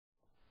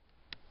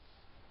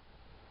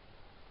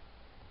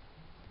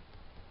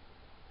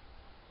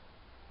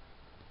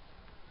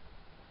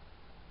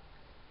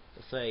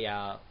So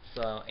y'all,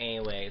 so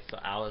anyway, so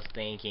I was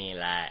thinking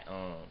like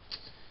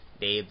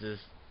there's this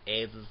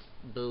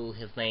dude,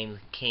 his name is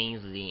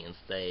Kingsley and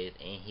stuff,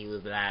 and he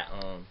was like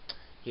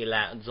he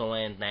like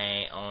doing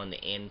thing on the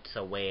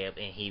interweb,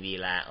 and he be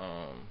like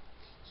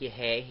he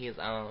had his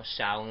own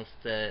show and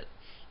stuff,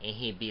 and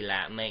he be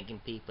like making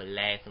people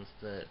laugh and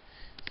stuff.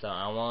 So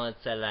I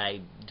wanted to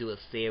like do a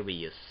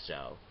serious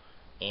show.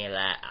 And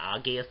like I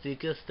guess you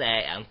could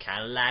say I'm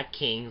kinda like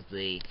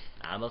Kingsley.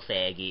 I'm a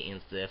faggot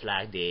and stuff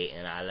like that,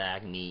 and I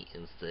like meat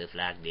and stuff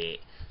like that.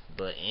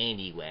 But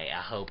anyway,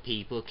 I hope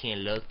people can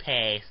look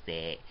past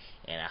that,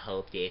 and I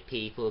hope that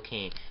people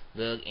can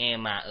look at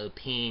my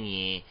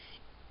opinion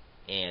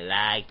and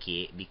like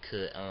it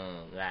because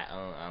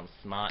I'm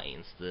smart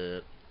and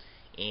stuff.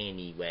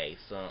 Anyway,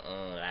 so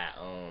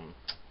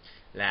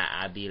like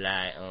I be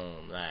like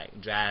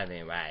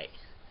driving right.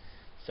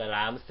 So like,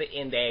 I'm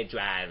sitting there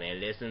driving,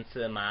 listen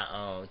to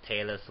my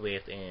Taylor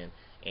Swift and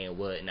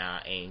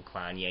whatnot, and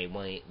Kanye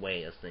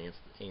West and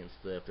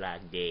stuff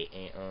like that,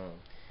 and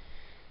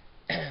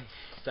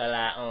so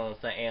like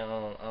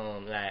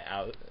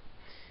like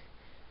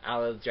I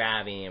was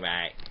driving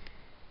right,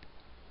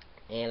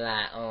 and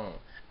like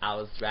I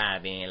was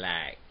driving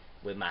like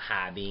with my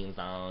high beams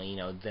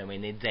on,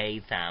 during the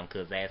daytime,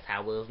 'cause that's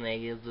how us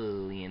niggas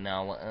do, you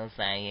know what I'm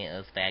saying,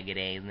 us faggot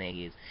ass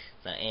niggas.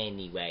 So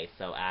anyway,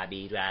 so I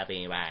be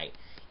driving right,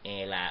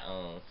 and like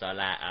so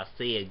like I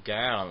see a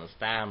girl on the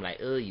side, I'm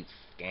like, oh you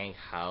skank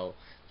hoe.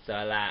 So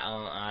like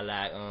I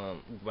like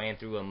ran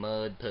through a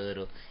mud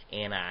puddle,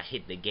 and I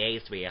hit the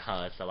gas real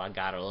hard, so I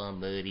got all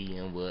muddy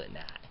and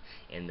whatnot.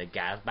 And the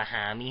guys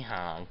behind me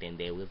honked, and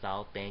they was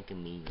all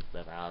thanking me and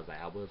stuff. I was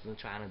like, I wasn't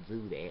trying to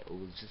do that. I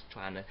was just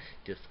trying to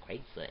disgrace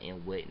her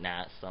and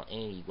whatnot. So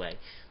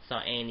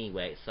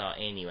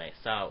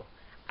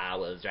I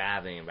was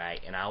driving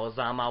right, and I was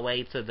on my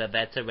way to the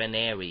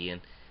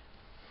veterinarian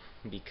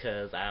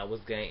because I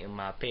was getting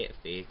my pet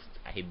fixed.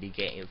 I be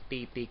getting his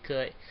pee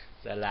cut,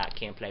 so like I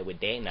can't play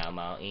with that no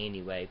more.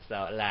 Anyway,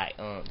 so like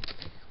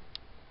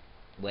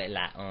what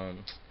like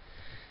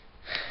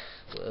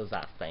what was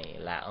I saying?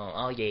 Like,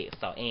 oh yeah,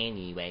 so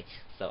anyway,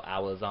 so I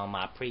was on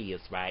my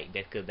Prius, right?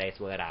 That's 'cause that's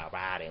what I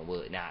ride and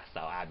whatnot. So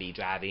I be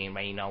driving,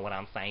 you know what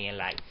I'm saying?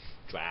 Like,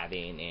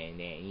 driving and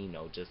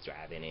then, just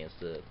driving and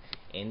stuff.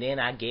 And then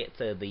I get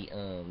to the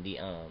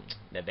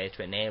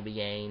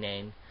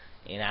veterinarian,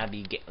 and I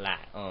be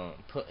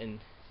putting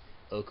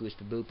Okush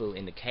Boo Boo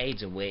in the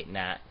cage and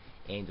whatnot.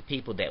 And the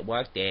people that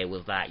work there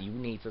was like, you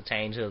need to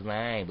change his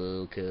name,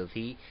 boo, 'cause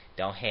he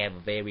don't have a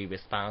very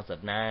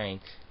responsive name,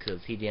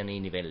 'cause he didn't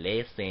even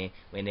listen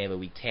whenever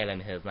we tell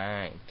him his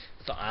name.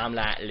 So I'm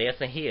like,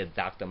 listen here,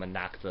 Dr.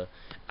 Manocta.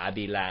 I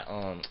be like,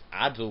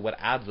 I do what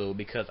I do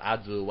because I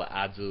do what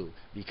I do,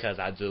 because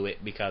I do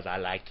it because I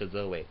like to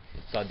do it.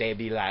 So they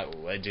be like,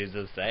 what'd you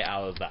just say?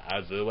 I was like,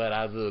 I do what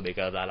I do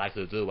because I like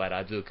to do what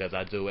I do, because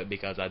I do it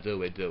because I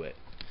do it.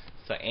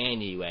 So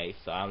anyway,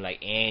 so I'm like,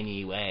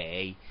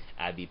 anyway,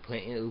 I be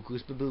putting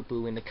Ukush Boo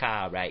Boo in the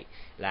car, right?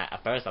 Like,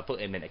 at first I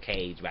put him in a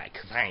cage, right?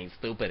 'Cause I ain't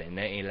stupid and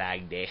nothing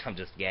like that. I'm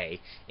just gay.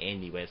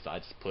 Anyway, so I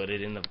just put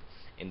it in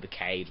the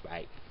cage,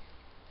 right?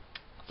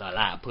 So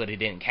I put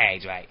it in the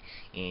cage, right?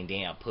 And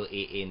then I put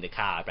it in the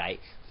car, right?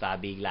 So I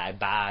be like,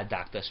 bye,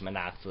 Dr.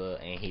 Schmanaxa.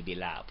 And he be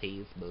like,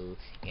 peace, boo.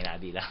 And I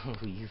be like,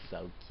 oh, you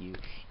so cute.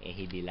 And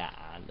he be like,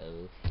 I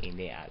know. And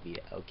then I be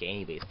like, okay,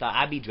 anyway. So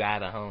I be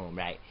driving home,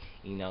 right?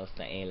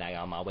 Saying like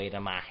on my way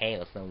to my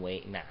house and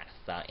whatnot.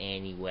 So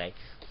anyway,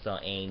 so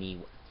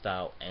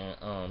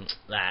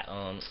like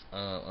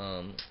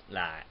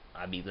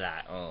I be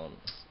like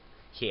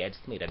yeah, I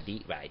just made a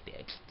beat right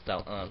there.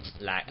 So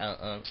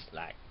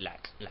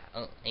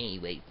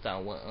anyway, so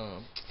what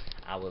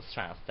I was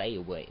trying to say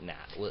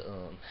whatnot. What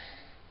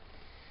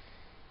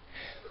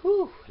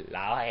whew,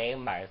 Lord have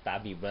mercy, I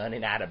be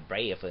running out of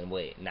breath and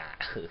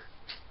whatnot.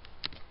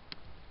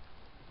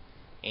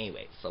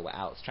 Anyway, so what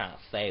I was trying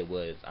to say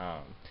was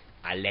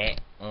I let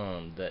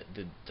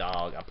the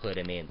dog, I put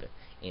him in the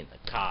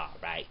car,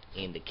 right?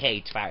 In the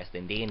cage first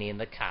and then in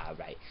the car,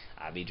 right?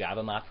 I be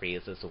driving my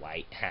Prius, it's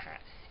white.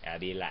 I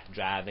be like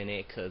driving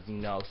it 'cause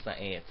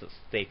something, it's a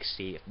stick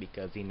shift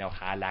because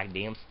how I like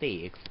them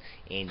sticks.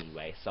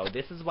 Anyway, so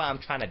this is why I'm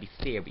trying to be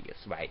serious,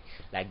 right?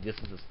 Like, this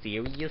is a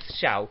serious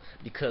show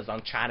because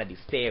I'm trying to be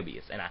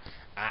serious, and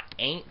I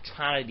ain't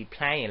trying to be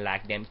playing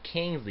like them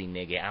Kingsley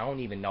nigga. I don't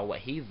even know what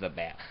he's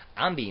about.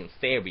 I'm being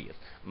serious.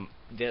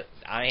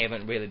 I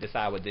haven't really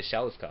decided what this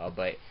show's called,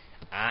 but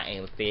I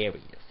am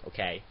serious,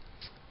 okay?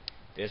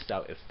 This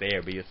show is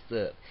serious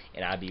stuff.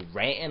 And I be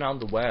ranting on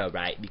the world,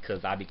 right?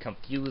 Because I be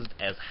confused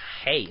as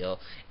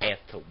hell as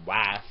to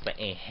why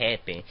something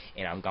happened.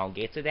 And I'm gonna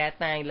get to that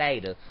thing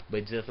later.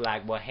 But just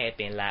like what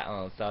happened,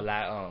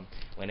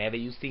 whenever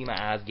you see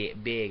my eyes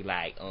get big,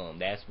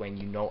 that's when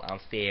you know I'm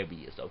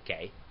serious,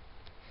 okay?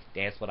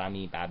 That's what I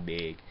mean by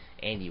big.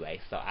 Anyway,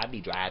 so I be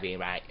driving,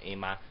 right, in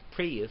my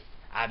Prius.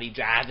 I be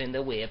driving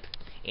the whip.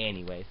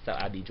 Anyway, so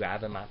I be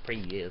driving my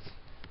Prius.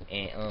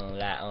 And,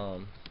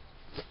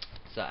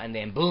 so and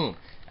then boom,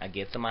 I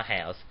get to my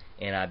house,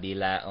 and I be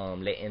like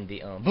letting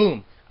the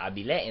boom. I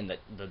be letting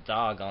the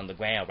dog on the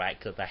ground, right?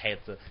 Cause I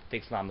had to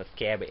fix my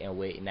mascara and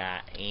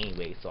whatnot.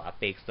 Anyway, so I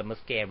fixed the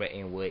mascara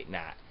and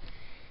whatnot.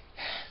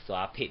 So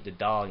I pick the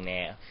dog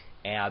now,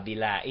 and I be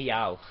like,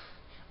 yo,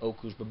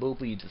 Okus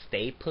Baboopa, you just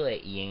stay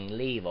put, you ain't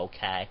leave,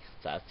 okay?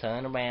 So I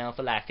turn around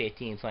for like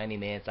 15-20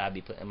 minutes, I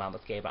be putting my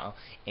mascara on,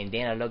 and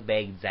then I look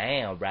back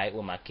down, right,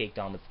 with my kicked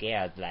on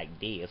mascara like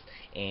this,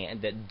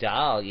 and the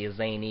dog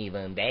ain't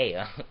even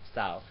there.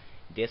 So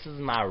this is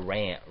my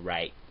rant,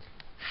 right?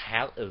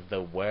 How is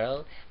the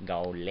world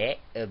gonna let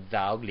a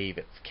dog leave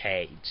its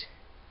cage?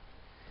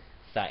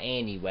 So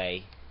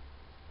anyway,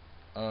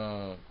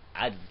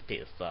 I just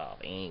pissed off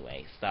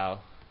anyway, so,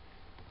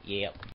 yep.